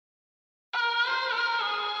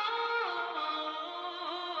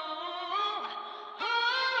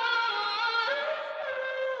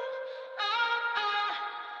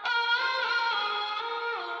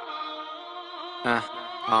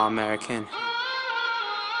All American.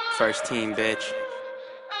 First team, bitch.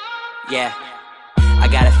 Yeah. I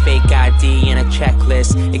got a fake ID and a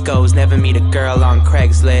checklist. It goes never meet a girl on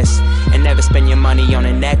Craigslist, and never spend your money on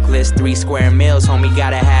a necklace. 3 square meals, homie,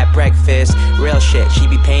 gotta have breakfast. Real shit, she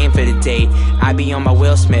be paying for the date. I be on my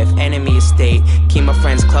Will Smith, enemy estate. Keep my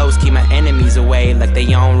friends close, keep my enemies away. Like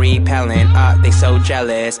they own repellent, they so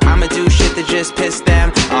jealous. I'ma do shit that just piss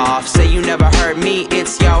them off. Say you never heard me,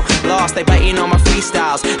 it's yo lost. They biting on my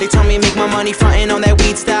freestyles. They tell me make my money frontin' on that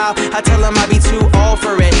weed style. I tell them I be too old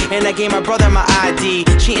for it, and I gave my brother my ID.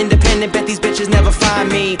 She independent, bet these bitches never find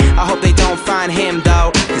me. I hope they don't find him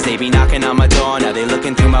though, cause they be knocking on my door, now they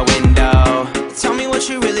looking through my window. Tell me what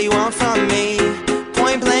you really want from me.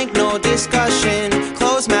 Point blank, no discussion.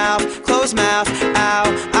 Close mouth, ow.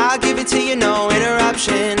 I'll give it to you, no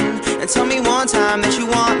interruption. And tell me one time that you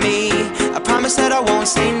want me. I promise that I won't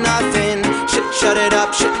say nothing. Shut it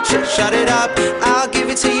up, shut it up. I'll give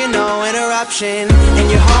it to you, no interruption. And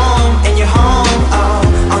you're home, oh,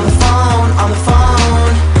 on the phone,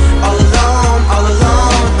 all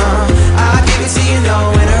alone, I'll give it to you,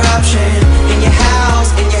 no interruption. In your house,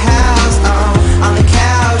 oh, on the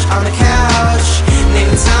couch, name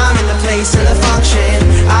the time and the place and the function.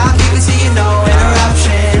 I'll give it to you, no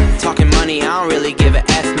interruption. Talking money, I don't really give a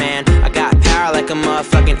F, man. I got power like a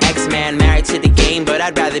motherfucking X-Man. Married to the game, but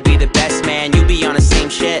I'd rather be the best man. You be on the same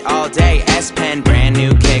shit all day, S-Pen. Brand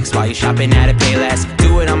new kicks while you shopping at a Payless.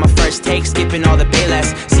 Do it on my first take, skipping all the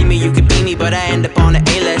Payless. See me, you could be me, but I end up on the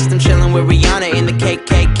A-list. I'm chilling with Rihanna in the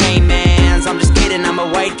KKK mans. I'm just kidding, I'm a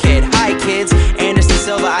white kid. Hi kids, Anderson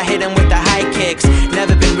Silva, I hit him with the high kicks.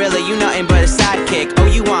 Never been really, you nothing but a sidekick. Oh,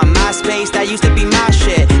 you want my space? That used to be my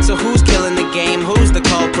shit. So who's killing the game? Who's the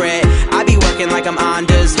culprit? I be working like I'm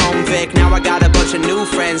Onda's home Vic. Now I got a bunch of new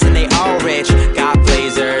friends and they all rich. Got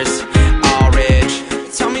blazers, all rich.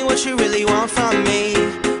 Tell me what you really want from me.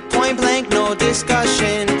 Point blank, no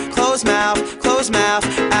discussion. Close mouth,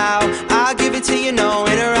 ow. I'll give it to you, no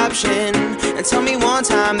interruption. And tell me one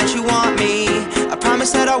time that you want me. I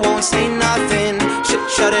promise that I won't say nothing.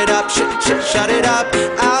 Shut it up, shut it up.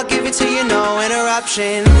 I'll give it to you, no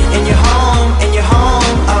interruption. And you're home,